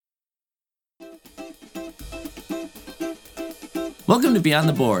Welcome to Beyond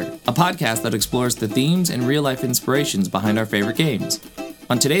the Board, a podcast that explores the themes and real-life inspirations behind our favorite games.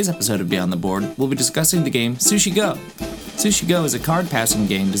 On today's episode of Beyond the Board, we'll be discussing the game Sushi Go. Sushi Go is a card-passing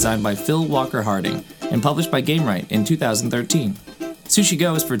game designed by Phil Walker Harding and published by Gamewright in 2013. Sushi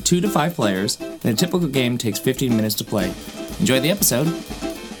Go is for 2 to 5 players, and a typical game takes 15 minutes to play. Enjoy the episode!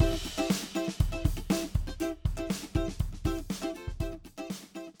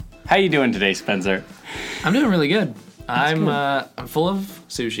 How you doing today, Spencer? I'm doing really good. I'm full of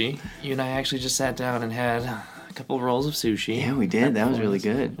sushi. You and I actually just sat down and had a couple of rolls of sushi. Yeah, we did. That was really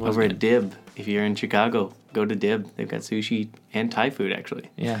good. Over at Dib. If you're in Chicago, go to Dib. They've got sushi and Thai food, actually.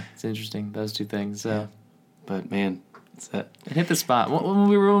 Yeah, it's interesting, those two things. But man, it hit the spot. When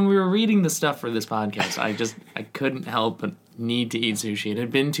we were reading the stuff for this podcast, I couldn't help but need to eat sushi. It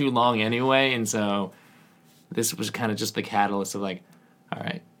had been too long anyway, and so this was kind of just the catalyst of like, all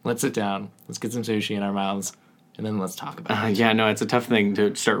right, let's sit down, let's get some sushi in our mouths, and then let's talk about it. Yeah, no, it's a tough thing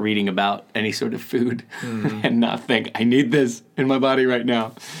to start reading about any sort of food and not think, I need this in my body right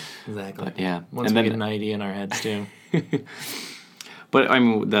now. Exactly. But, yeah. Once we get an idea in our heads, too. But, I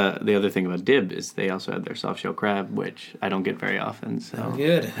mean, the other thing about Dib is they also have their soft shell crab, which I don't get very often. So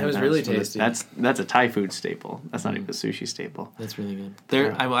good. That was really tasty. That's a Thai food staple. That's not even a sushi staple. That's really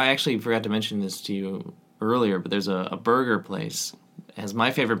good. I actually forgot to mention this to you earlier, but there's a burger place. It has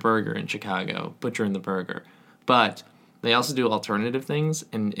my favorite burger in Chicago, Butcher and the Burger. But they also do alternative things,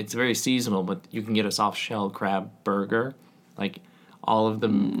 and it's very seasonal, but you can get a soft shell crab burger. Like, all of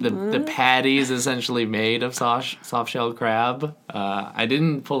the patties essentially made of soft shell crab. I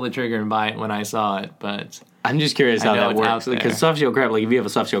didn't pull the trigger and buy it when I saw it, but I'm just curious how that works. Because Because soft shell crab, like if you have a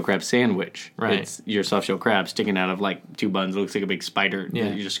soft shell crab sandwich, right, it's your soft shell crab sticking out of like 2 buns. It looks like a big spider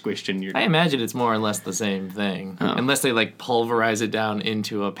that you just squished in your... I imagine it's more or less the same thing. Oh. Unless they like pulverize it down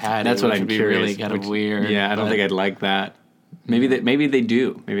into a patty. That's what which I'm would be curious. Really kind of weird. Yeah, I don't think I'd like that. Maybe they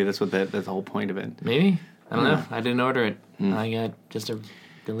do. Maybe that's that's the whole point of it. Maybe. I don't know. I didn't order it. I got just a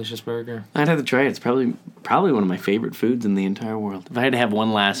delicious burger. I'd have to try it. It's probably one of my favorite foods in the entire world. If I had to have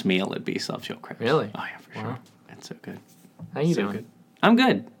one last meal, it'd be soft shell crabs. Really? Oh yeah, for sure. It's so good. How you doing? Good. I'm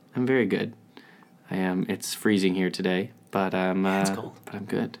good. I'm very good. I am. It's freezing here today, but it's cold. But I'm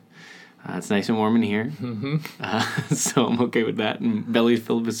good. It's nice and warm in here, so I'm okay with that. And belly's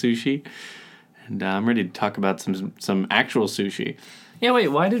filled with sushi, and I'm ready to talk about some actual sushi. Yeah, wait,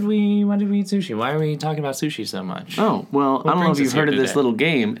 why did we eat sushi? Why are we talking about sushi so much? Oh, well, I don't know if you've heard of this little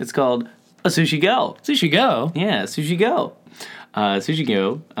game. It's called a Sushi Go. Sushi Go? Yeah, Sushi Go. Sushi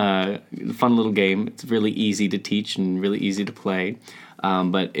Go, fun little game. It's really easy to teach and really easy to play,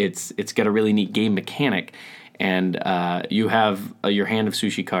 but it's got a really neat game mechanic, and you have your hand of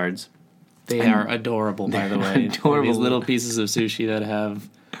sushi cards. They are adorable, by the way. Adorable. These little pieces of sushi that have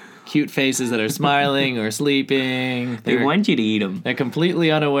cute faces that are smiling or sleeping. They want you to eat them. They're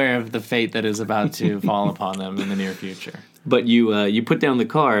completely unaware of the fate that is about to fall upon them in the near future. But you put down the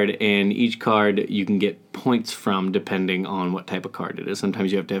card, and each card you can get points from depending on what type of card it is.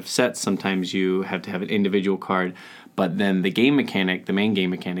 Sometimes you have to have sets, sometimes you have to have an individual card. But then the main game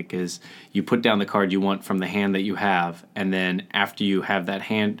mechanic is you put down the card you want from the hand that you have, and then after you have that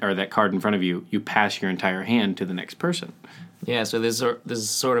hand or that card in front of you, you pass your entire hand to the next person. Yeah, so this is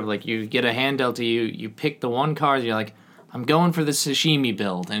sort of like you get a hand dealt to you, you pick the one card, you're like, I'm going for the sashimi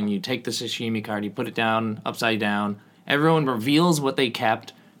build, and you take the sashimi card, you put it down, upside down, everyone reveals what they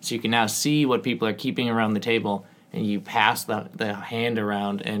kept, so you can now see what people are keeping around the table, and you pass the hand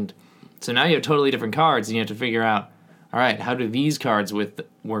around, and so now you have totally different cards, and you have to figure out, all right, how do these cards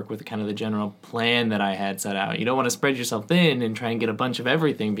work with kind of the general plan that I had set out? You don't want to spread yourself thin and try and get a bunch of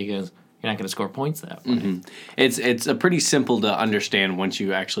everything because you're not going to score points that way. Mm-hmm. It's a pretty simple to understand once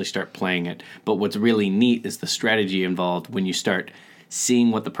you actually start playing it. But what's really neat is the strategy involved when you start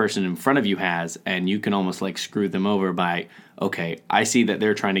seeing what the person in front of you has, and you can almost like screw them over by, okay, I see that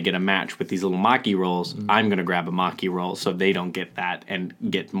they're trying to get a match with these little maki rolls. Mm-hmm. I'm going to grab a maki roll so they don't get that and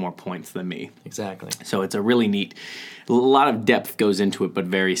get more points than me. Exactly. So it's a really neat, a lot of depth goes into it, but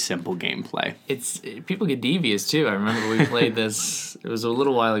very simple gameplay. People get devious too. I remember we played this, it was a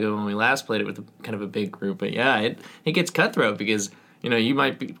little while ago when we last played it with kind of a big group, but yeah, it gets cutthroat because, you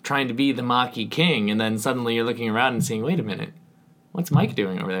might be trying to be the maki king, and then suddenly you're looking around and seeing, wait a minute, what's Mike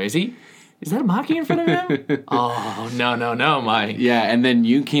doing over there? Is that a maki in front of him? Oh, no, Mike. Yeah, and then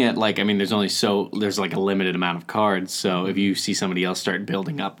you can't, there's like a limited amount of cards, so if you see somebody else start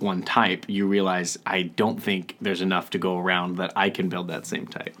building up one type, you realize, I don't think there's enough to go around that I can build that same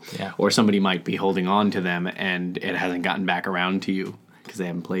type. Yeah. Or somebody might be holding on to them, and it hasn't gotten back around to you, because they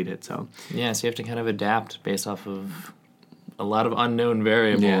haven't played it, so. Yeah, so you have to kind of adapt based off of a lot of unknown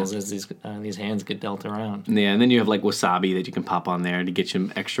variables as these hands get dealt around. Yeah, and then you have like wasabi that you can pop on there to get you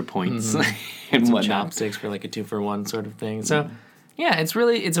extra points and Some whatnot. chopsticks for like a 2-for-1 sort of thing. So, yeah, it's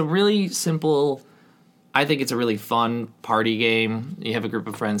a really simple. I think it's a really fun party game. You have a group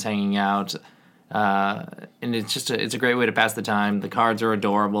of friends hanging out, and it's a great way to pass the time. The cards are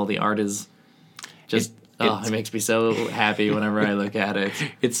adorable. The art is just it makes me so happy whenever I look at it.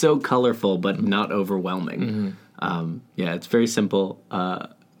 It's so colorful but not overwhelming. It's very simple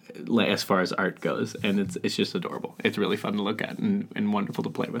as far as art goes, and it's just adorable. It's really fun to look at and wonderful to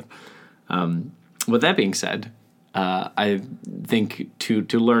play with. With that being said, I think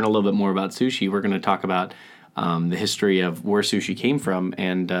to learn a little bit more about sushi, we're going to talk about the history of where sushi came from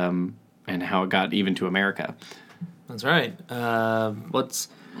and how it got even to America. That's right.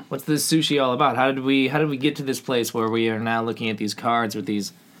 What's this sushi all about? How did we get to this place where we are now looking at these cards with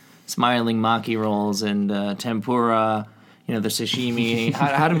these smiling maki rolls and tempura, the sashimi?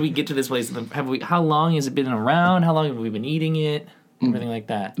 How did we get to this place? How long has it been around? How long have we been eating it? Everything like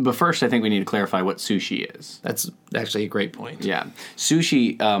that. But first, I think we need to clarify what sushi is. That's actually a great point. Yeah.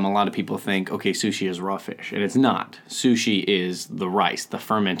 Sushi, a lot of people think, okay, sushi is raw fish. And it's not. Sushi is the rice, the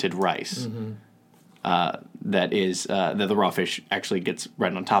fermented rice. That the raw fish actually gets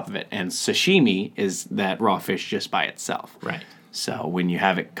right on top of it. And sashimi is that raw fish just by itself. Right. So when you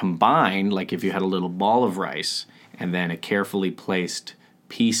have it combined, like if you had a little ball of rice and then a carefully placed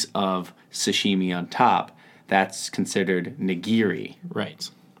piece of sashimi on top, that's considered nigiri. Right.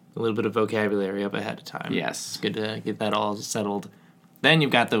 A little bit of vocabulary up ahead of time. Yes. It's good to get that all settled. Then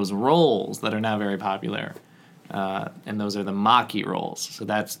you've got those rolls that are now very popular. And those are the maki rolls. So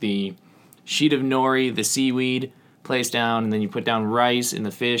that's the sheet of nori, the seaweed, placed down, and then you put down rice and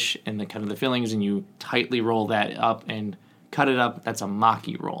the fish and the kind of the fillings, and you tightly roll that up and cut it up. That's a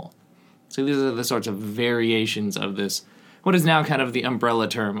maki roll. So these are the sorts of variations of this, what is now kind of the umbrella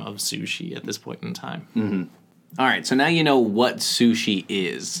term of sushi at this point in time. Mm-hmm. All right, so now you know what sushi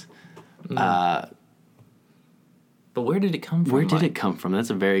is. But where did it come from? Where did it come from? That's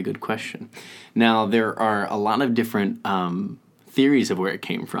a very good question. Now, there are a lot of different theories of where it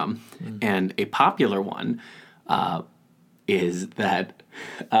came from. And a popular one is that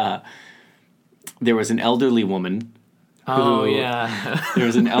there was an elderly woman. There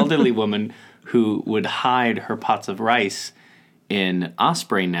was an elderly woman who would hide her pots of rice in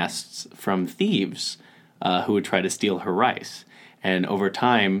osprey nests from thieves who would try to steal her rice. And over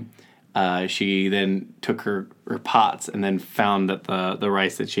time, she then took her pots and then found that the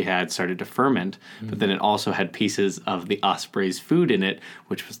rice that she had started to ferment, but then it also had pieces of the osprey's food in it,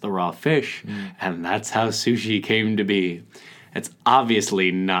 which was the raw fish, and that's how sushi came to be. It's obviously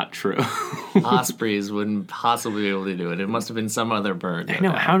not true. Ospreys wouldn't possibly be able to do it. It must have been some other bird. I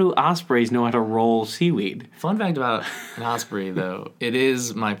know. How do ospreys know how to roll seaweed? Fun fact about an osprey, though, it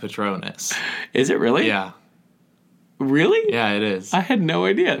is my Patronus. Is it really? Yeah. Really? Yeah, it is. I had no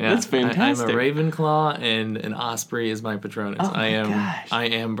idea. Yeah. That's fantastic. I'm a Ravenclaw, and an osprey is my Patronus. Oh my gosh. I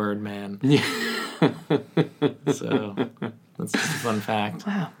am Birdman. Yeah. So that's just a fun fact.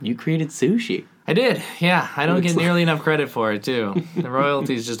 Wow, you created sushi. I did. Yeah, I don't get nearly enough credit for it too. The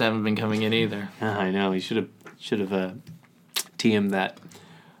royalties just haven't been coming in either. I know. You should have TM'd that.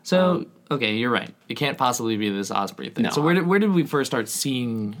 So okay, you're right. It can't possibly be this osprey thing. No. So where did we first start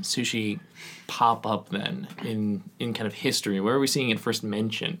seeing sushi pop up then in kind of history? Where are we seeing it first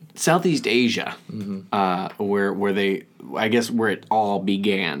mentioned? Southeast Asia, where they, I guess, where it all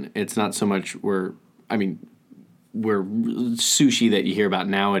began. It's not so much where sushi that you hear about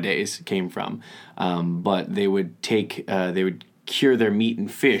nowadays came from, but they would cure their meat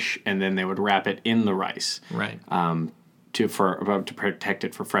and fish and then they would wrap it in the rice, right? To protect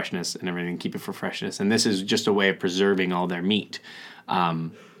it for freshness and everything, keep it for freshness. And this is just a way of preserving all their meat.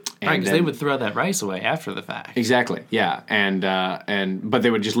 Right, because they would throw that rice away after the fact. Exactly, yeah, but they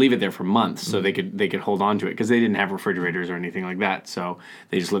would just leave it there for months so they could hold on to it because they didn't have refrigerators or anything like that. So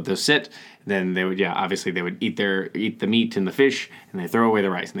they just let those sit. Then they would, obviously they would eat the meat and the fish, and they throw away the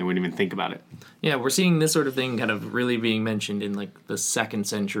rice, and they wouldn't even think about it. Yeah, we're seeing this sort of thing kind of really being mentioned in like the 2nd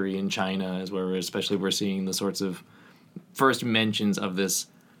century in China, is where we're seeing the sorts of first mentions of this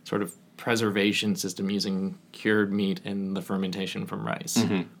sort of preservation system using cured meat and the fermentation from rice.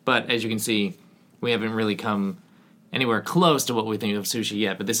 Mm-hmm. But as you can see, we haven't really come anywhere close to what we think of sushi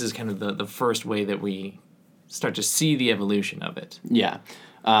yet, but this is kind of the first way that we start to see the evolution of it. Yeah.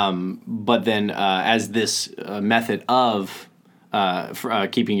 But then as this method of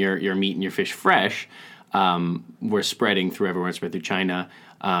keeping your meat and your fish fresh, we're spreading through everywhere, spread through China,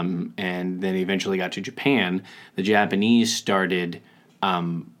 and then eventually got to Japan. The Japanese started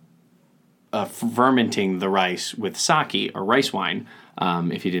fermenting the rice with sake or rice wine.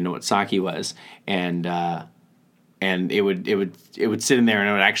 If you didn't know what sake was, and it would sit in there and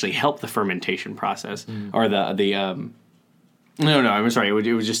it would actually help the fermentation process or I'm sorry, it would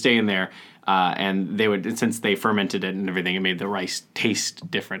just stay in there, and they would, since they fermented it and everything, it made the rice taste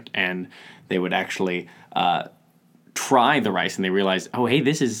different, and they would actually try the rice, and they realized, oh, hey,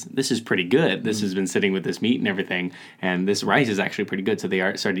 this is pretty good. This has been sitting with this meat and everything, and this rice is actually pretty good. So they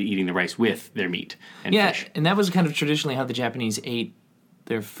started eating the rice with their meat and fish. And that was kind of traditionally how the Japanese ate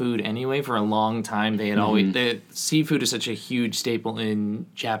their food anyway. For a long time, they had always seafood is such a huge staple in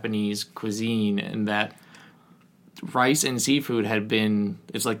Japanese cuisine, and that rice and seafood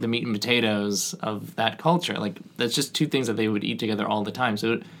it's like the meat and potatoes of that culture. Like, that's just two things that they would eat together all the time.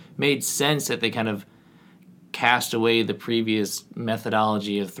 So it made sense that they kind of cast away the previous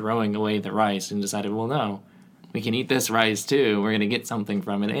methodology of throwing away the rice and decided, well, no, we can eat this rice too. We're going to get something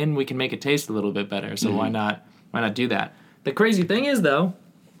from it, and we can make it taste a little bit better. So why not do that? The crazy thing is, though,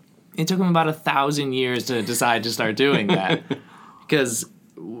 it took them about 1,000 years to decide to start doing that, because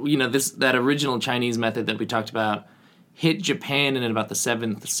that original Chinese method that we talked about hit Japan in about the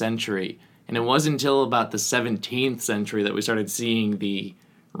 7th century, and it wasn't until about the 17th century that we started seeing the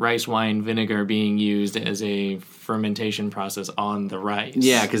rice wine vinegar being used as a fermentation process on the rice.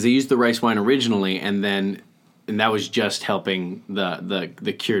 Yeah, because they used the rice wine originally, and that was just helping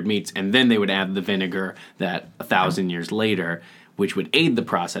the cured meats, and then they would add the vinegar that 1,000 years later, which would aid the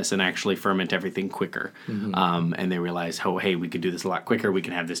process and actually ferment everything quicker. And they realized, oh, hey, we could do this a lot quicker. We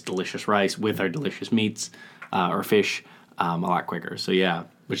can have this delicious rice with our delicious meats or fish a lot quicker. So yeah,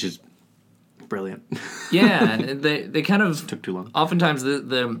 which is brilliant. Yeah, and they kind of took too long. Oftentimes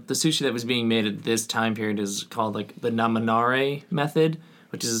the sushi that was being made at this time period is called like the namanare method,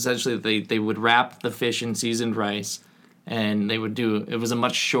 which is essentially they would wrap the fish in seasoned rice, and it was a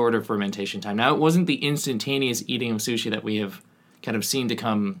much shorter fermentation time. Now, it wasn't the instantaneous eating of sushi that we have kind of seen to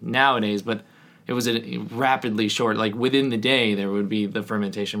come nowadays, but it was a rapidly short, like within the day there would be the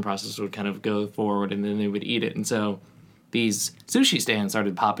fermentation process would kind of go forward, and then they would eat it. And so these sushi stands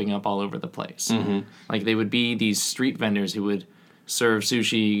started popping up all over the place. Like, they would be these street vendors who would serve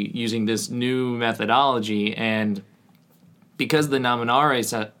sushi using this new methodology, and because the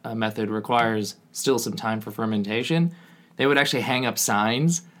namanare method requires still some time for fermentation, they would actually hang up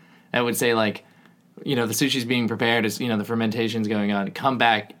signs that would say, like, the sushi's being prepared, the fermentation's going on, come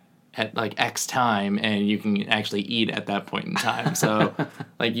back at like X time and you can actually eat at that point in time. So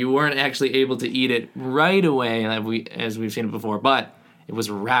like, you weren't actually able to eat it right away as we've seen it before, but it was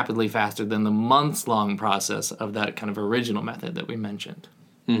rapidly faster than the months-long process of that kind of original method that we mentioned.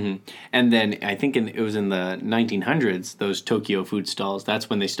 And then I think it was in the 1900s, those Tokyo food stalls, that's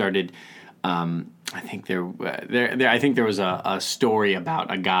when they started. I think there was a story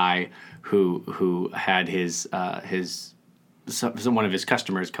about a guy who had one of his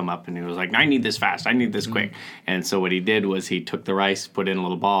customers come up, and he was like, I need this fast, I need this quick. And so what he did was he took the rice, put in a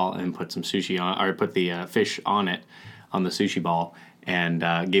little ball, and put some sushi on, or put the fish on it, on the sushi ball, and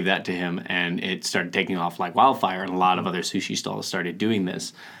gave that to him, and it started taking off like wildfire, and a lot of other sushi stalls started doing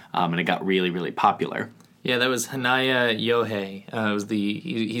this, and it got really, really popular. Yeah, that was Hanaya Yohei.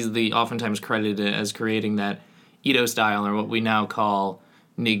 He's the oftentimes credited as creating that Edo style, or what we now call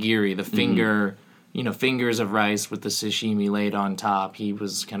nigiri, the fingers of rice with the sashimi laid on top. He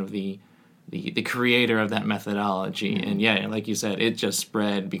was kind of the creator of that methodology. And yeah, like you said, it just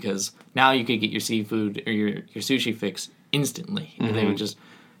spread because now you could get your seafood or your sushi fix instantly. They would just,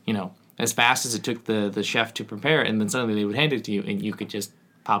 as fast as it took the chef to prepare it, and then suddenly they would hand it to you and you could just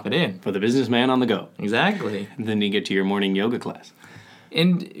pop it in. For the businessman on the go. Exactly. And then you get to your morning yoga class.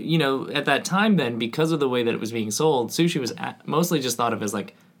 And, at that time then, because of the way that it was being sold, sushi was mostly just thought of as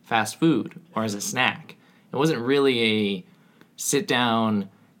like fast food or as a snack. It wasn't really a sit down,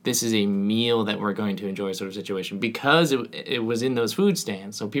 this is a meal that we're going to enjoy sort of situation, because it was in those food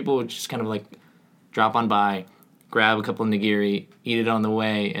stands. So people would just kind of like drop on by, grab a couple of nigiri, eat it on the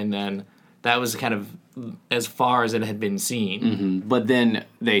way, and then that was kind of as far as it had been seen. But then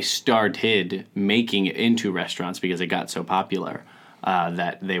they started making it into restaurants because it got so popular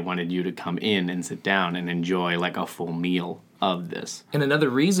that they wanted you to come in and sit down and enjoy like a full meal of this. And another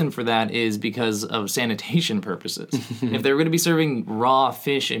reason for that is because of sanitation purposes. If they were going to be serving raw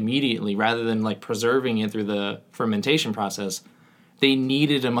fish immediately rather than like preserving it through the fermentation process, they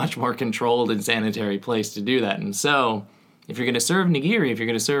needed a much more controlled and sanitary place to do that. And so if you're going to serve nigiri, if you're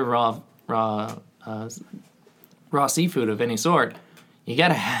going to serve raw seafood of any sort, you got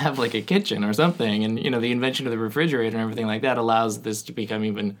to have like a kitchen or something. And, the invention of the refrigerator and everything like that allows this to become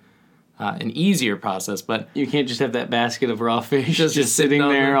even an easier process. But You can't just have that basket of raw fish Just just sitting sitting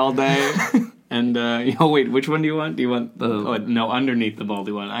on there there. all day. And wait, which one do you want? Do you want no, underneath the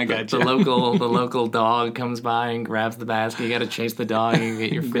moldy one? I got the you. local dog comes by and grabs the basket. You got to chase the dog and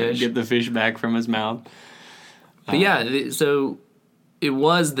get your fish. Get the fish back from his mouth. But yeah, so it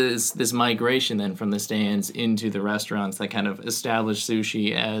was this migration then from the stands into the restaurants that kind of established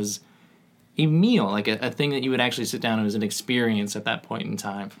sushi as a meal, like a thing that you would actually sit down and it was an experience at that point in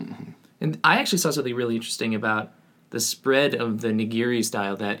time. Mm-hmm. And I actually saw something really interesting about the spread of the nigiri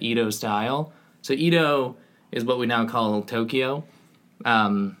style, that Edo style. So Edo is what we now call Tokyo.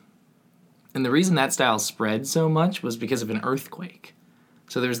 And the reason that style spread so much was because of an earthquake.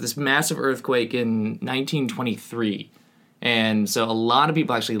 So there was this massive earthquake in 1923. And so a lot of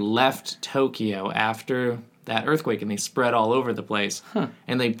people actually left Tokyo after that earthquake, and they spread all over the place.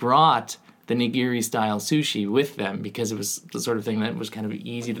 And they brought the nigiri-style sushi with them because it was the sort of thing that was kind of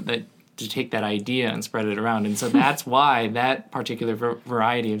easy to take that idea and spread it around. And so that's why that particular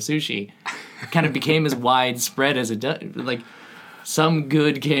variety of sushi kind of became as widespread as it does. Like, some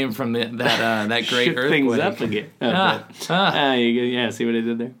good came from that great Shift earthquake. things up again. Yeah, see what I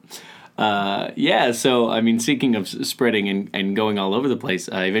did there? Yeah, so, I mean, speaking of spreading and going all over the place,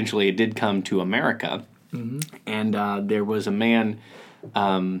 eventually it did come to America. Mm-hmm. And there was a man,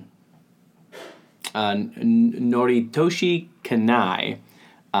 Noritoshi Kanai,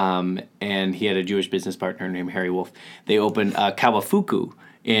 and he had a Jewish business partner named Harry Wolf. They opened Kawafuku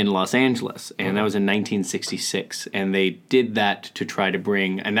in Los Angeles, and that was in 1966. And they did that to try to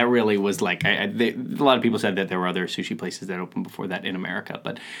bring, and that really was like, a lot of people said that there were other sushi places that opened before that in America,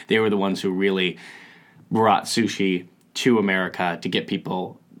 but they were the ones who really brought sushi to America to get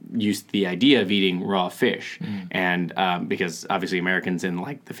people used to the idea of eating raw fish. And because obviously Americans in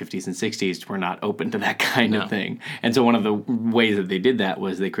like the 50s and 60s were not open to that kind of thing. And so one of the ways that they did that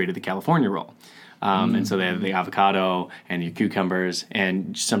was they created the California roll. And so they had the avocado and your cucumbers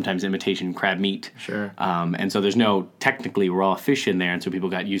and sometimes imitation crab meat. Sure. And so there's no technically raw fish in there, and so people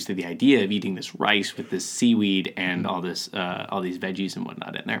got used to the idea of eating this rice with this seaweed and all these veggies and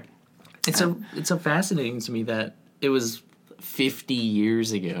whatnot in there. It's so fascinating to me that it was 50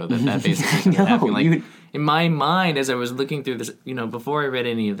 years ago that basically started happening. Like, in my mind, as I was looking through this, before I read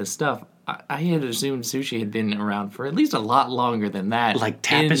any of this stuff, I had assumed sushi had been around for at least a lot longer than that. Like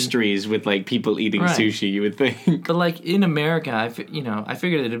tapestries with like people eating sushi, you would think. But like in America, I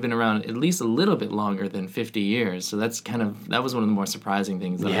figured it had been around at least a little bit longer than 50 years. So that was one of the more surprising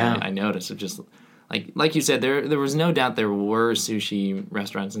things that I noticed. Of just like you said, there was no doubt there were sushi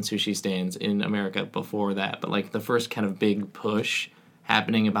restaurants and sushi stands in America before that. But like the first kind of big push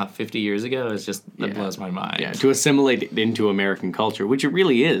happening about 50 years ago is just, that blows my mind. Yeah, to assimilate it into American culture, which it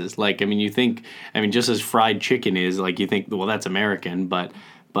really is. Like, I mean, just as fried chicken is, like, you think, well, that's American, but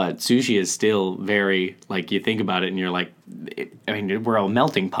sushi is still very, like, you think about it and you're like, we're a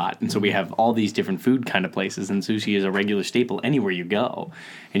melting pot. And so we have all these different food kind of places, and sushi is a regular staple anywhere you go.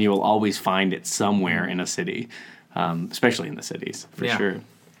 And you will always find it somewhere in a city, especially in the cities, for sure.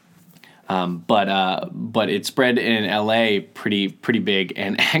 But it spread in L.A. pretty big,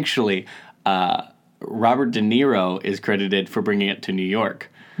 and actually, Robert De Niro is credited for bringing it to New York.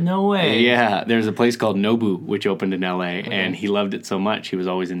 No way. Yeah, there's a place called Nobu, which opened in L.A., and he loved it so much, he was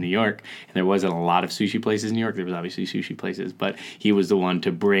always in New York, and there wasn't a lot of sushi places in New York. There was obviously sushi places, but he was the one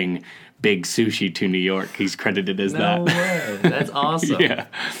to bring big sushi to New York. He's credited as that. No way. That's awesome. Yeah.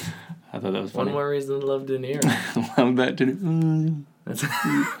 I thought that was funny. One more reason to love De Niro. Love that De Niro.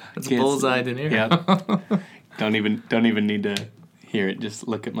 That's bullseye De Niro. Yeah. Don't even need to hear it. Just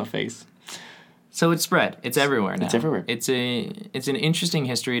look at my face. So it's spread. It's everywhere now. It's everywhere. It's an interesting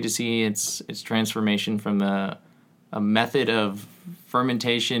history to see its transformation from a method of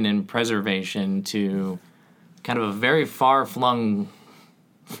fermentation and preservation to kind of a very far flung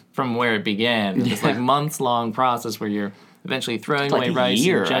from where it began. This like months long process where you're eventually throwing away rice. A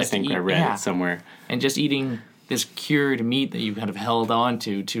year, and just I think I read it somewhere. And just eating this cured meat that you kind of held on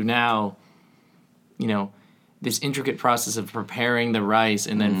to now, this intricate process of preparing the rice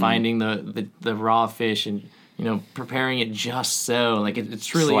and then finding the raw fish and preparing it just so like it's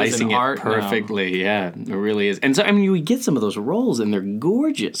truly slicing is an art it perfectly. now. Yeah, it really is. And so I mean, you get some of those rolls and they're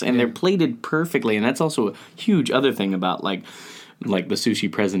gorgeous and they're plated perfectly, and that's also a huge other thing about like the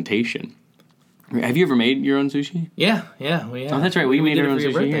sushi presentation. Have you ever made your own sushi? Yeah. Oh, that's right. We made our own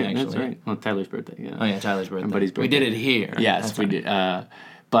sushi birthday, here. actually. That's right. Well, Tyler's birthday. Yeah. Oh yeah, Tyler's birthday. My buddy's birthday. We did it here. Yes, we did.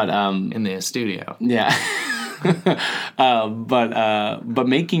 In the studio. Yeah. But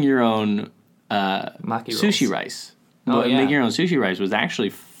making your own Maki sushi rolls. rice. Oh, yeah. Making your own sushi rice was actually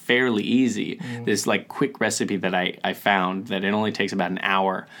fairly easy. This like quick recipe that I found that it only takes about an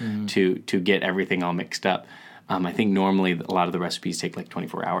hour to get everything all mixed up. I think normally a lot of the recipes take like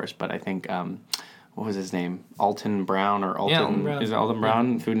 24 hours, but I think what was his name? Alton Brown or Alton? Yeah, Alton Brown. Is it Alton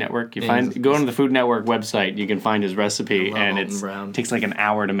Brown? Food Network. You Yeah, go on the Food Network website. You can find his recipe, and Alton Brown. it takes like an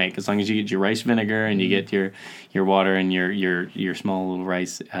hour to make. As long as you get your rice vinegar and you get your water and your small little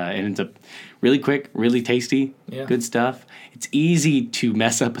rice, it ends up really quick, really tasty, good stuff. It's easy to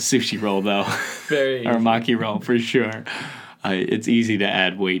mess up a sushi roll though, Very or a maki roll for sure. It's easy to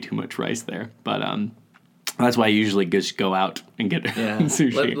add way too much rice there, but that's why I usually just go out and get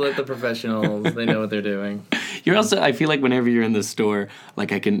sushi. Let the professionals, they know what they're doing. You're also, I feel like whenever you're in the store, like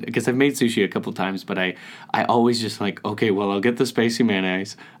because I've made sushi a couple times, but I always just like, okay, well, I'll get the spicy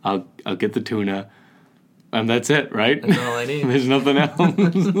mayonnaise, I'll get the tuna, and that's it, right? That's all I need. There's nothing else.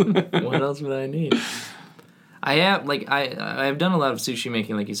 What else would I need? I have, like, I've done a lot of sushi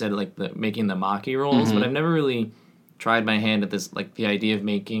making, like you said, like making the maki rolls, but I've never really tried my hand at this, like the idea of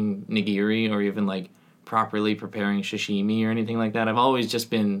making nigiri or even like properly preparing sashimi or anything like that. I've always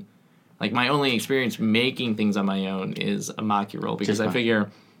just been, like, my only experience making things on my own is a maki roll because I figure,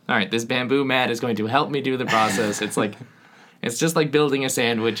 all right, this bamboo mat is going to help me do the process. It's like, it's just like building a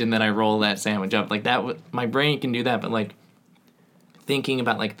sandwich and then I roll that sandwich up. Like that, my brain can do that, but like thinking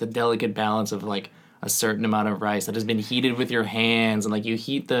about like the delicate balance of like a certain amount of rice that has been heated with your hands, and like you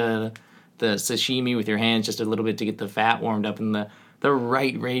heat the sashimi with your hands just a little bit to get the fat warmed up, and the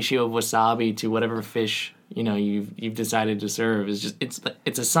right ratio of wasabi to whatever fish you've decided to serve is just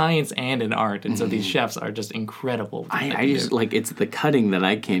it's a science and an art, and so these chefs are just incredible. I just like, it's the cutting that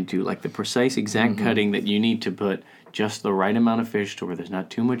I came to, like the precise exact cutting that you need to put just the right amount of fish to where there's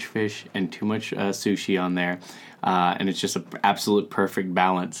not too much fish and too much sushi on there, and it's just an absolute perfect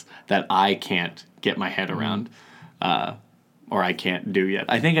balance that I can't get my head around. Or I can't do yet.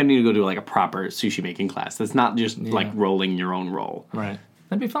 I think I need to go to like a proper sushi making class. That's not just like rolling your own roll. Right.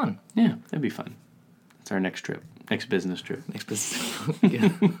 That'd be fun. Yeah, that'd be fun. That's our next trip. Next business trip. Next business.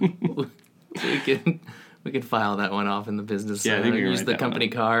 we can file that one off in the business. Yeah, I think we can use write the that company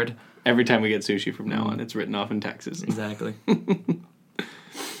one. card. Every time we get sushi from now on, it's written off in Texas. Exactly.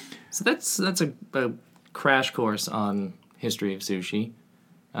 So that's a crash course on history of sushi.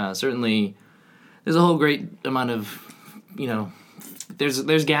 Certainly, there's a whole great amount of,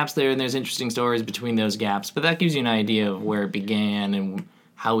 there's gaps there and there's interesting stories between those gaps, but that gives you an idea of where it began and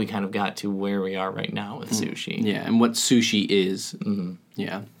how we kind of got to where we are right now with sushi. Yeah, and what sushi is. Mm-hmm.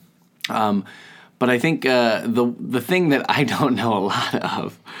 Yeah. But I think the thing that I don't know a lot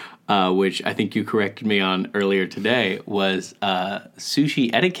of, which I think you corrected me on earlier today, was sushi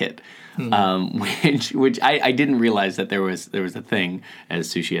etiquette. Which I didn't realize that there was a thing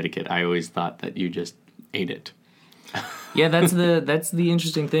as sushi etiquette. I always thought that you just ate it. Yeah, that's the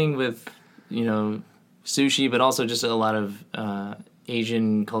interesting thing with sushi, but also just a lot of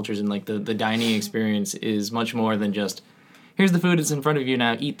Asian cultures, and like the dining experience is much more than just here's the food, it's in front of you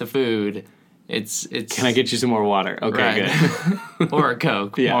now, eat the food. It's Can I get you some more water? Okay, right. Good. Or a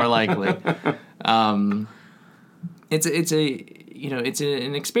Coke, more likely. It's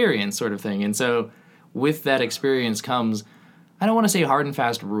an experience sort of thing, and so with that experience comes, I don't want to say hard and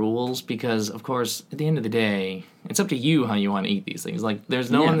fast rules, because of course at the end of the day it's up to you how you want to eat these things. Like there's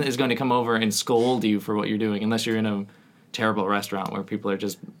no one that is going to come over and scold you for what you're doing, unless you're in a terrible restaurant where people are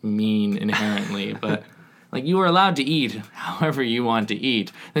just mean inherently. But like, you are allowed to eat however you want to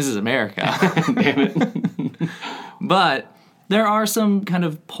eat. This is America. Damn it. But there are some kind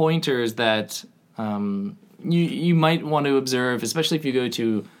of pointers that you might want to observe, especially if you go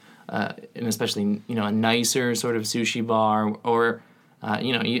to and especially a nicer sort of sushi bar, or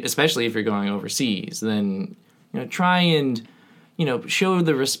especially if you're going overseas, then try and show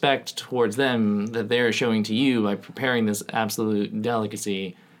the respect towards them that they're showing to you by preparing this absolute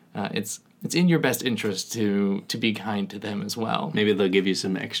delicacy. It's in your best interest to be kind to them as well. Maybe they'll give you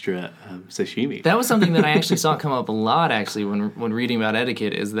some extra sashimi. That was something that I actually saw come up a lot actually when reading about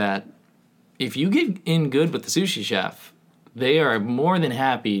etiquette, is that if you get in good with the sushi chef, they are more than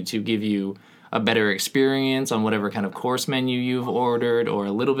happy to give you a better experience on whatever kind of course menu you've ordered, or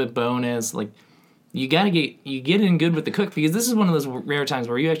a little bit bonus. Like, you get in good with the cook, because this is one of those rare times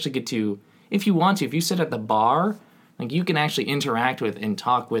where you actually get to, if you sit at the bar, like, you can actually interact with and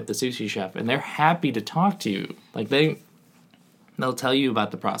talk with the sushi chef, and they're happy to talk to you. Like, they'll tell you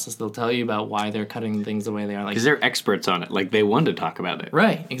about the process. They'll tell you about why they're cutting things the way they are. Like, because they're experts on it. Like, they want to talk about it.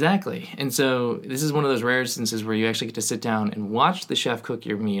 Right, exactly. And so this is one of those rare instances where you actually get to sit down and watch the chef cook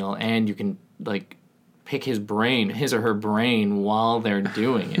your meal, and you can, like, pick his or her brain while they're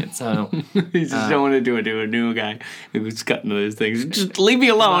doing it. So you just don't want to do it to a new guy who's cutting those things. Just leave me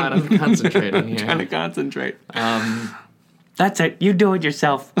alone. I'm concentrating here. I'm trying to concentrate. That's it. You do it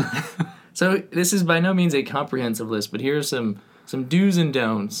yourself. So this is by no means a comprehensive list, but here are some do's and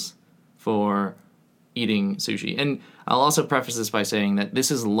don'ts for eating sushi. And I'll also preface this by saying that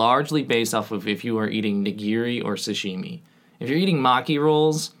this is largely based off of if you are eating nigiri or sashimi. If you're eating maki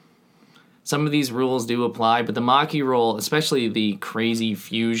rolls, some of these rules do apply, but the maki roll, especially the crazy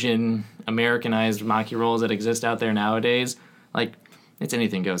fusion Americanized maki rolls that exist out there nowadays, like, it's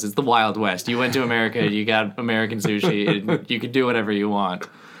anything goes. It's the Wild West. You went to America, you got American sushi, and you could do whatever you want.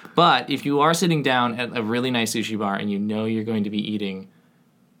 But if you are sitting down at a really nice sushi bar and you know you're going to be eating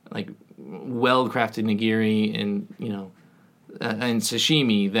like well-crafted nigiri and, and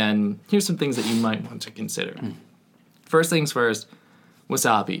sashimi, then here's some things that you might want to consider. First things first,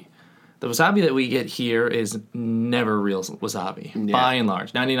 wasabi. The wasabi that we get here is never real wasabi, by and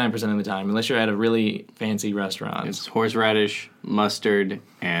large, 99% of the time, unless you're at a really fancy restaurant. It's horseradish, mustard,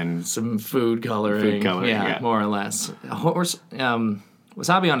 and some food coloring. Yeah, more or less.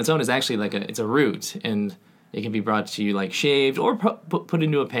 Wasabi on its own is actually it's a root, and it can be brought to you like shaved or put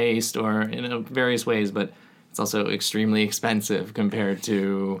into a paste or in various ways, but it's also extremely expensive compared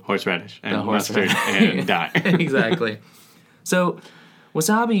to horseradish and mustard and dye. Exactly. So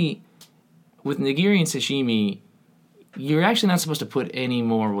wasabi with nigiri and sashimi, you're actually not supposed to put any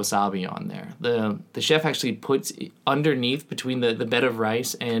more wasabi on there. The chef actually puts underneath between the bed of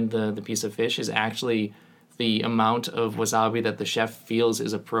rice and the piece of fish is actually the amount of wasabi that the chef feels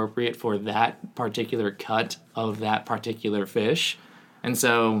is appropriate for that particular cut of that particular fish. And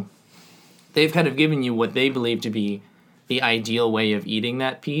so they've kind of given you what they believe to be the ideal way of eating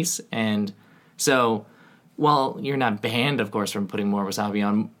that piece. And so while you're not banned, of course, from putting more wasabi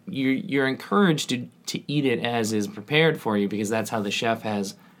on, you're encouraged to eat it as is prepared for you because that's how the chef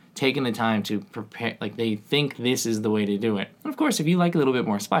has taken the time to prepare. Like, they think this is the way to do it. And of course, if you like a little bit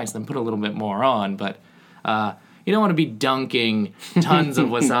more spice, then put a little bit more on, but you don't want to be dunking tons of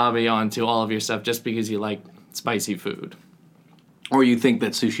wasabi onto all of your stuff just because you like spicy food. Or you think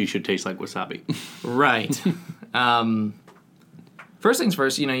that sushi should taste like wasabi. Right. First things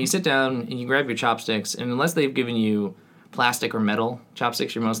first, you sit down and you grab your chopsticks, and unless they've given you plastic or metal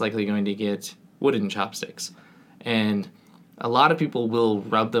chopsticks, you're most likely going to get wooden chopsticks. And a lot of people will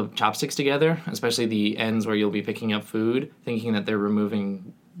rub the chopsticks together, especially the ends where you'll be picking up food, thinking that they're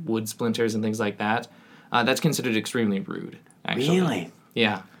removing wood splinters and things like that. That's considered extremely rude, actually. Really?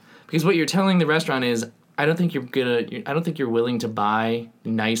 Yeah. Because what you're telling the restaurant is, I don't think you're willing to buy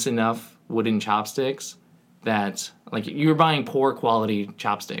nice enough wooden chopsticks that, like, you're buying poor quality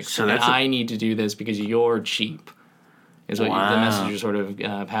chopsticks. So I need to do this because you're cheap, is what the message you're sort of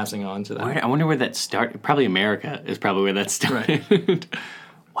passing on to them. I wonder where that started. Probably America is probably where that started. Right.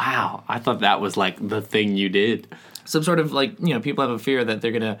 Wow. I thought that was, like, the thing you did. Some sort of, like, people have a fear that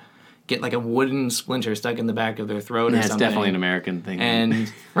they're going to get like a wooden splinter stuck in the back of their throat or something. It's definitely an American thing.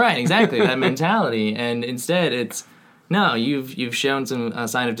 And right, exactly, that mentality. And instead it's, no, you've shown some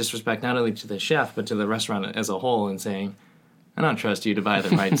sign of disrespect not only to the chef but to the restaurant as a whole in saying, I don't trust you to buy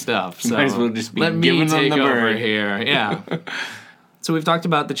the right stuff. So might as well just be let me giving take them the over bird here. Yeah. So we've talked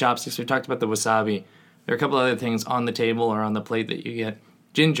about the chopsticks, we've talked about the wasabi. There are a couple other things on the table or on the plate that you get.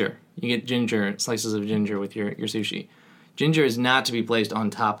 Ginger. You get ginger, slices of ginger with your sushi. Ginger is not to be placed on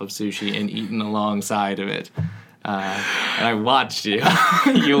top of sushi and eaten alongside of it. And I watched you.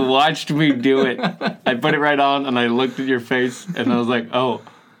 You watched me do it. I put it right on, and I looked at your face, and I was like, oh,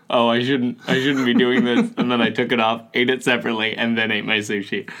 I shouldn't be doing this. And then I took it off, ate it separately, and then ate my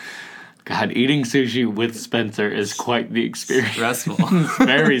sushi. God, eating sushi with Spencer is quite the experience. Stressful. It's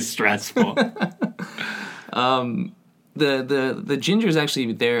very stressful. The ginger is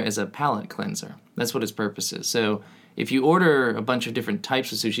actually there as a palate cleanser. That's what its purpose is. So if you order a bunch of different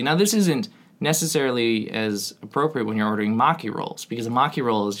types of sushi, now this isn't necessarily as appropriate when you're ordering maki rolls, because a maki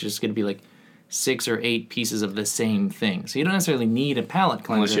roll is just going to be like 6 or 8 pieces of the same thing. So you don't necessarily need a palate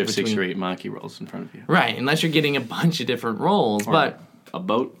cleanser. Unless you have 6 or 8 maki rolls in front of you. Right, unless you're getting a bunch of different rolls. Or but a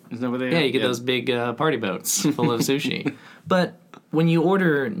boat, is that what they have? Yeah, you get those big party boats full of sushi. But when you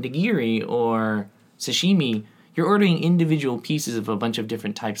order nigiri or sashimi, you're ordering individual pieces of a bunch of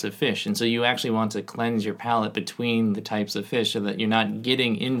different types of fish. And so you actually want to cleanse your palate between the types of fish so that you're not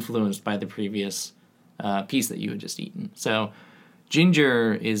getting influenced by the previous piece that you had just eaten. So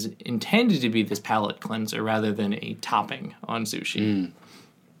ginger is intended to be this palate cleanser rather than a topping on sushi.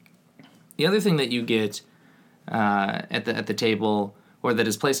 The other thing that you get at the table, or that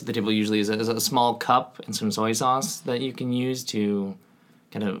is placed at the table usually, is a small cup and some soy sauce that you can use to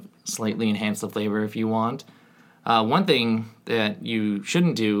kind of slightly enhance the flavor if you want. One thing that you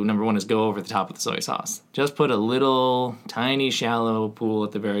shouldn't do, number one, is go over the top of the soy sauce. Just put a little tiny shallow pool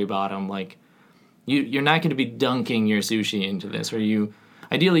at the very bottom. Like, you're not going to be dunking your sushi into this, or you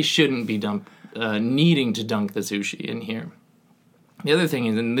ideally shouldn't be needing to dunk the sushi in here. The other thing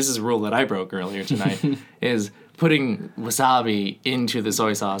is, and this is a rule that I broke earlier tonight, is putting wasabi into the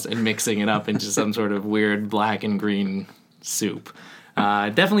soy sauce and mixing it up into some sort of weird black and green soup.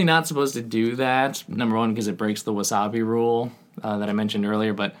 Definitely not supposed to do that. Number one, because it breaks the wasabi rule that I mentioned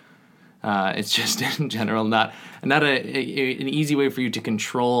earlier, but it's just in general not an easy way for you to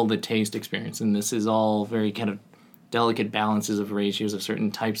control the taste experience. And this is all very kind of delicate balances of ratios of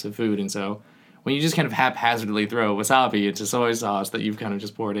certain types of food. And so when you just kind of haphazardly throw wasabi into soy sauce that you've kind of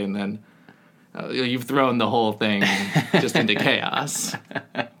just poured in, then you've thrown the whole thing just into chaos.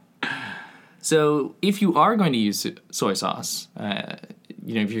 So if you are going to use soy sauce,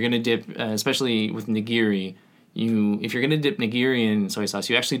 if you're going to dip, especially with nigiri, if you're going to dip nigiri in soy sauce,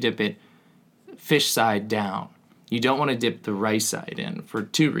 you actually dip it fish side down. You don't want to dip the rice side in for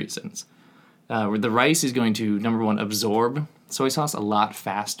two reasons. Where the rice is going to, number one, absorb soy sauce a lot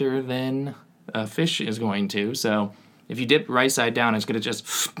faster than fish is going to. So if you dip rice side down, it's going to just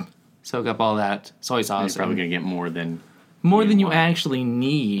soak up all that soy sauce. You're probably going to get more than you actually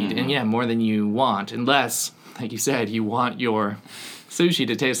need, and more than you want, unless, like you said, you want your sushi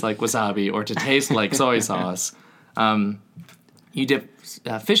to taste like wasabi or to taste like soy sauce. You dip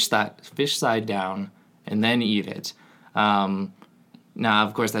fish side down and then eat it. Now,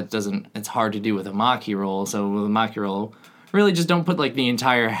 of course, it's hard to do with a maki roll, so with a maki roll, really just don't put like the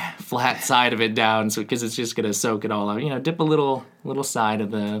entire flat side of it down, because it's just going to soak it all out. Dip a little side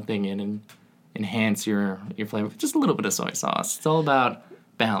of the thing in and enhance your flavor with just a little bit of soy sauce. It's all about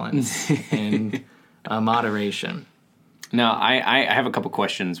balance and moderation. Now, I have a couple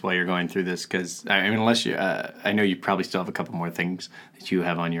questions while you're going through this, because unless you, I know you probably still have a couple more things that you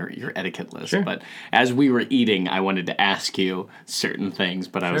have on your etiquette list. Sure. But as we were eating, I wanted to ask you certain things,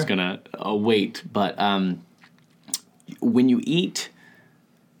 but I was gonna wait. But when you eat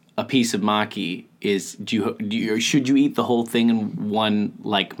a piece of maki, should you eat the whole thing in one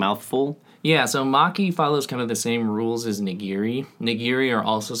mouthful? Yeah, so maki follows kind of the same rules as nigiri. Nigiri are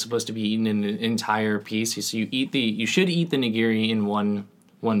also supposed to be eaten in an entire piece. So you should eat the nigiri in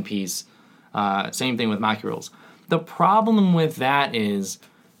one piece. Same thing with maki rolls. The problem with that is,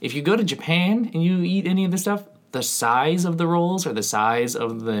 if you go to Japan and you eat any of this stuff, the size of the rolls or the size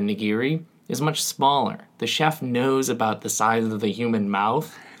of the nigiri is much smaller. The chef knows about the size of the human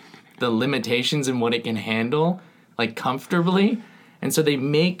mouth, the limitations in what it can handle, comfortably, and so they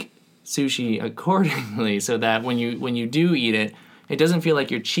make sushi accordingly, so that when you do eat it, it doesn't feel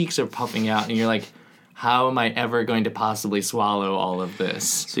like your cheeks are puffing out and you're like, how am I ever going to possibly swallow all of this?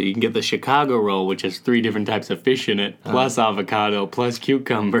 So you can get the Chicago roll, which has 3 different types of fish in it, plus avocado, plus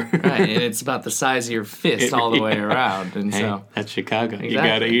cucumber. Right, and it's about the size of your fist all the way around. And so that's Chicago. Exactly. You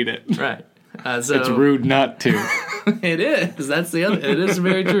gotta eat it. Right. So it's rude not to. It is. That's the other. It is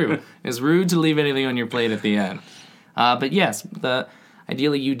very true. It's rude to leave anything on your plate at the end. But yes,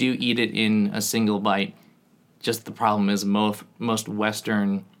 ideally you do eat it in a single bite. Just the problem is most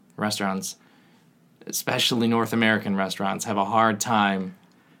Western restaurants, especially North American restaurants, have a hard time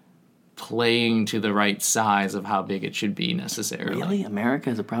playing to the right size of how big it should be necessarily. Really? America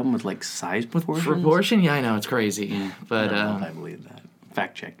has a problem with size proportions? Proportion? Yeah, I know, it's crazy. Yeah, but I don't know if I believe that.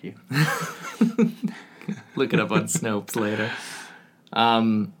 Fact check you. Look it up on Snopes later.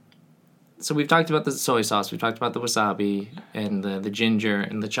 So we've talked about the soy sauce, we've talked about the wasabi and the ginger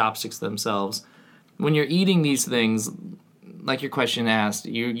and the chopsticks themselves. When you're eating these things, like your question asked,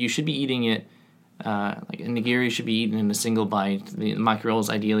 you should be eating it, like a nigiri should be eaten in a single bite. The maki rolls,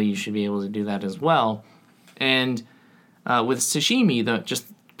 ideally, you should be able to do that as well. And with sashimi, just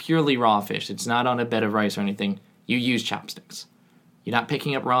purely raw fish, it's not on a bed of rice or anything, you use chopsticks. You're not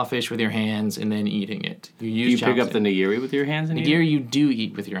picking up raw fish with your hands and then eating it. You use chopsticks. Pick up the nigiri with your hands and nigiri you do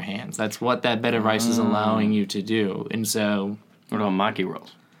eat with your hands. That's what that bed of rice is allowing you to do. And so... What about maki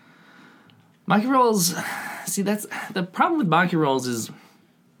rolls? Maki rolls... See, that's... The problem with maki rolls is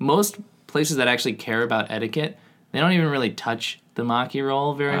most places that actually care about etiquette, they don't even really touch the maki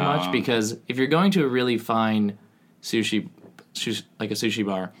roll very much, because if you're going to a really fine sushi, like a sushi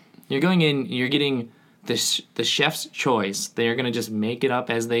bar, you're going in, you're getting... the chef's choice. They're going to just make it up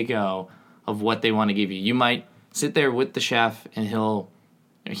as they go of what they want to give you. You might sit there with the chef and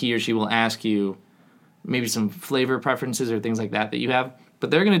he or she will ask you maybe some flavor preferences or things like that you have, but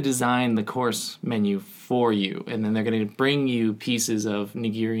they're going to design the course menu for you, and then they're going to bring you pieces of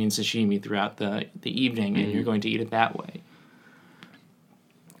nigiri and sashimi throughout the evening, and you're going to eat it that way.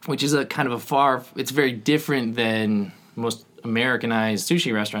 which is a kind of it's very different than most Americanized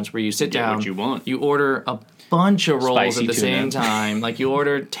sushi restaurants where you sit down, what you want. you order a bunch of rolls Spicy at the same tuna. time. Like you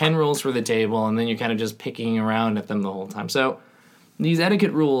order 10 rolls for the table, and then you're kind of just picking around at them the whole time. So these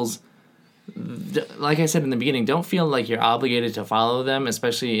etiquette rules, like I said in the beginning, don't feel like you're obligated to follow them,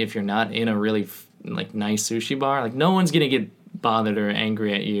 especially if you're not in a really nice sushi bar. Like no one's gonna get bothered or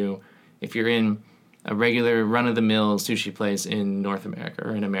angry at you if you're in a regular run-of-the-mill sushi place in North America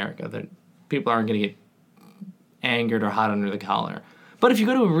or in America. That people aren't gonna get angered or hot under the collar. But if you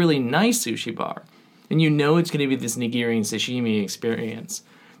go to a really nice sushi bar and you know it's gonna be this nigiri and sashimi experience,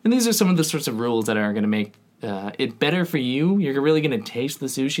 then these are some of the sorts of rules that are gonna make it better for you. You're really going to taste the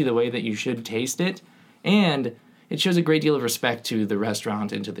sushi the way that you should taste it. And it shows a great deal of respect to the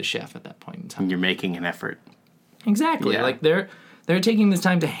restaurant and to the chef at that point in time. You're making an effort. Exactly. Yeah. Like they're taking this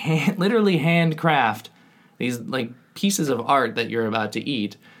time to literally handcraft these like pieces of art that you're about to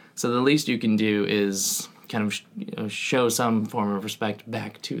eat. So the least you can do is kind of show some form of respect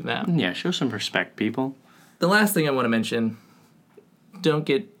back to them. Yeah, show some respect, people. The last thing I want to mention, don't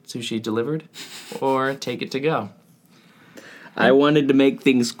get sushi delivered or take it to go. I wanted to make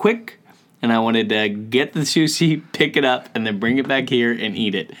things quick, and I wanted to get the sushi, pick it up, and then bring it back here and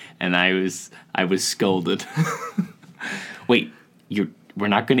eat it. And I was scolded. Wait, we're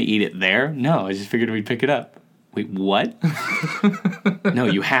not going to eat it there? No, I just figured we'd pick it up. Wait, what? No,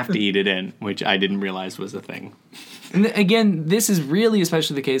 you have to eat it in, which I didn't realize was a thing. And again, this is really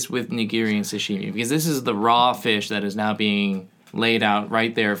especially the case with nigiri and sashimi, because this is the raw fish that is now being laid out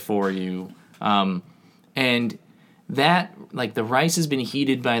right there for you. And that, like, the rice has been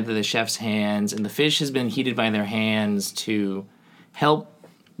heated by the chef's hands, and the fish has been heated by their hands to help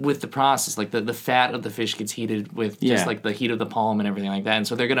with the process. Like, the fat of the fish gets heated with just, like, the heat of the palm and everything like that. And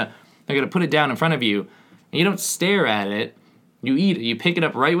so they're gonna put it down in front of you, and you don't stare at it. You eat it. You pick it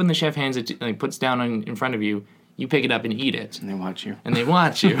up right when the chef hands it, like, puts down in front of you. You pick it up and eat it. And they watch you. And they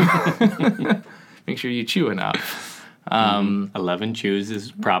watch you. Make sure you chew enough. 11 chews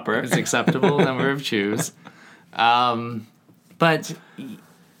is proper. It's acceptable number of chews. But,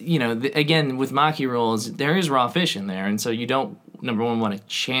 you know, again, with maki rolls, there is raw fish in there. And so you don't, number one, want to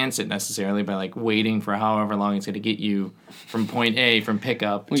chance it necessarily by, like, waiting for however long it's going to get you from point A, from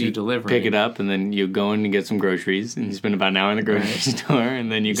pickup to delivery. Pick it up, and then you go in and get some groceries, and you spend about an hour in the grocery store,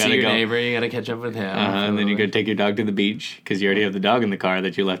 and then you got to see go. your neighbor, you got to catch up with him. And then you go take your dog to the beach, because you already have the dog in the car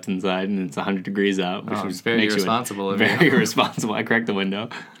that you left inside, and it's 100 degrees out. Which it's very irresponsible of you. Very irresponsible. I cracked the window.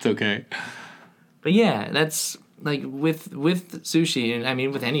 It's okay. But yeah, that's, like, with sushi, and I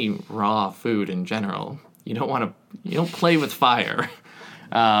mean with any raw food in general, you don't play with fire.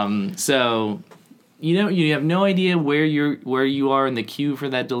 So you have no idea where you are in the queue for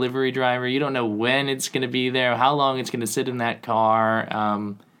that delivery driver. You don't know when it's going to be there, how long it's going to sit in that car,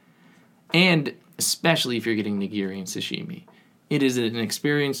 and especially if you're getting nigiri and sashimi, it is an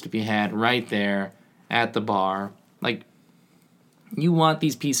experience to be had right there at the bar. Like, you want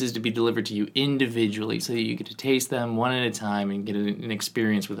these pieces to be delivered to you individually so that you get to taste them one at a time and get an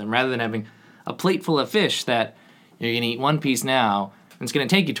experience with them, rather than having a plate full of fish that you're going to eat one piece now, and it's going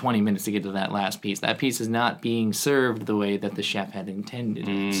to take you 20 minutes to get to that last piece. That piece is not being served the way that the chef had intended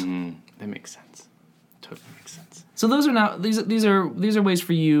it. Mm-hmm. That makes sense. Totally makes sense. So those are not these are ways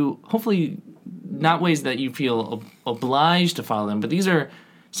for you, hopefully not ways that you feel obliged to follow them, but these are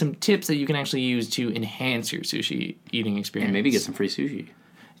some tips that you can actually use to enhance your sushi eating experience. And maybe get some free sushi.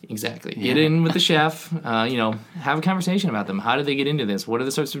 Exactly. Yeah. Get in with the chef. Have a conversation about them. How did they get into this? What are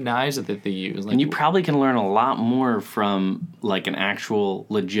the sorts of knives that they use? And you probably can learn a lot more from, like, an actual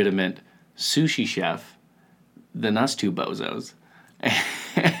legitimate sushi chef than us two bozos.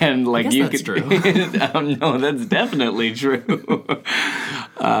 And, like, I guess you that's could, true. No, that's definitely true.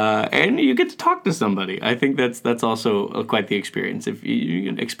 And you get to talk to somebody. I think that's also quite the experience. If you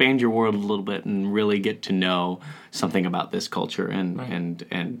can expand your world a little bit and really get to know something about this culture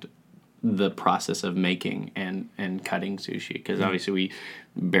and the process of making and cutting sushi, because obviously we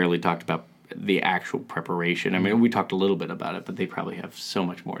barely talked about the actual preparation. I mean, we talked a little bit about it, but they probably have so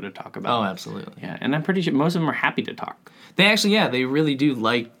much more to talk about. Oh, absolutely. Yeah, and I'm pretty sure most of them are happy to talk. They actually, they really do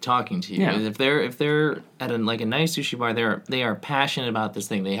like talking to you. Yeah. If they're at a nice sushi bar, they are passionate about this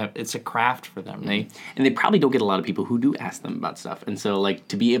thing. It's a craft for them. And they probably don't get a lot of people who do ask them about stuff. And so, like,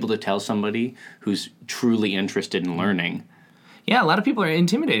 to be able to tell somebody who's truly interested in learning. Yeah, a lot of people are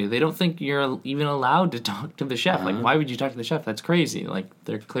intimidated. They don't think you're even allowed to talk to the chef. Like, why would you talk to the chef? That's crazy. Like,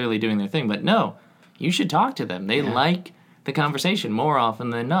 they're clearly doing their thing. But no, you should talk to them. They like the conversation more often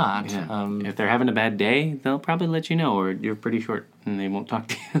than not. Yeah. If they're having a bad day, they'll probably let you know, or you're pretty short and they won't talk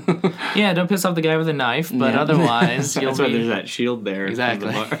to you. Yeah, don't piss off the guy with a knife, but otherwise you'll That's why there's that shield there.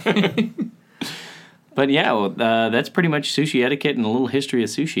 Exactly. But yeah, well, that's pretty much sushi etiquette and a little history of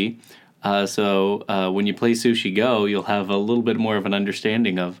sushi. So when you play Sushi Go, you'll have a little bit more of an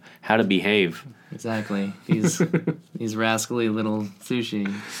understanding of how to behave. Exactly. These rascally little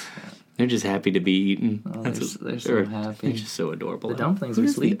sushi. They're just happy to be eaten. Oh, they're so happy. They're just so adorable. The dumplings Who are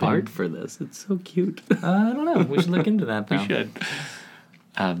does the sleeping. art for this? It's so cute. I don't know. We should look into that, though. We should.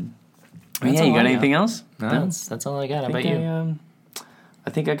 That's Yeah, all you got I anything else? No, that's all I got. How about you? I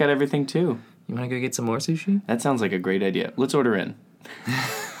think I got everything too. You want to go get some more sushi? That sounds like a great idea. Let's order in.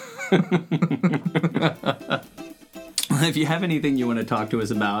 If you have anything you want to talk to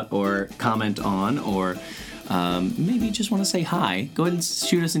us about or comment on, or maybe you just want to say hi, go ahead and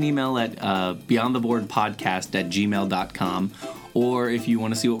shoot us an email at beyondtheboardpodcast@gmail.com. Or if you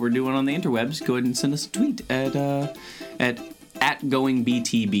want to see what we're doing on the interwebs, go ahead and send us a tweet at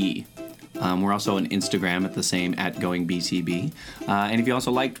 @goingbtb. We're also on Instagram at the same @goingbtb. And if you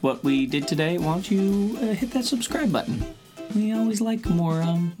also liked what we did today, why don't you hit that subscribe button? We always like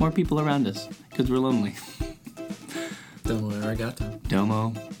more people around us because we're lonely. Domo arigato.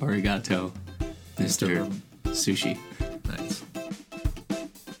 Domo arigato, Mr. Sushi.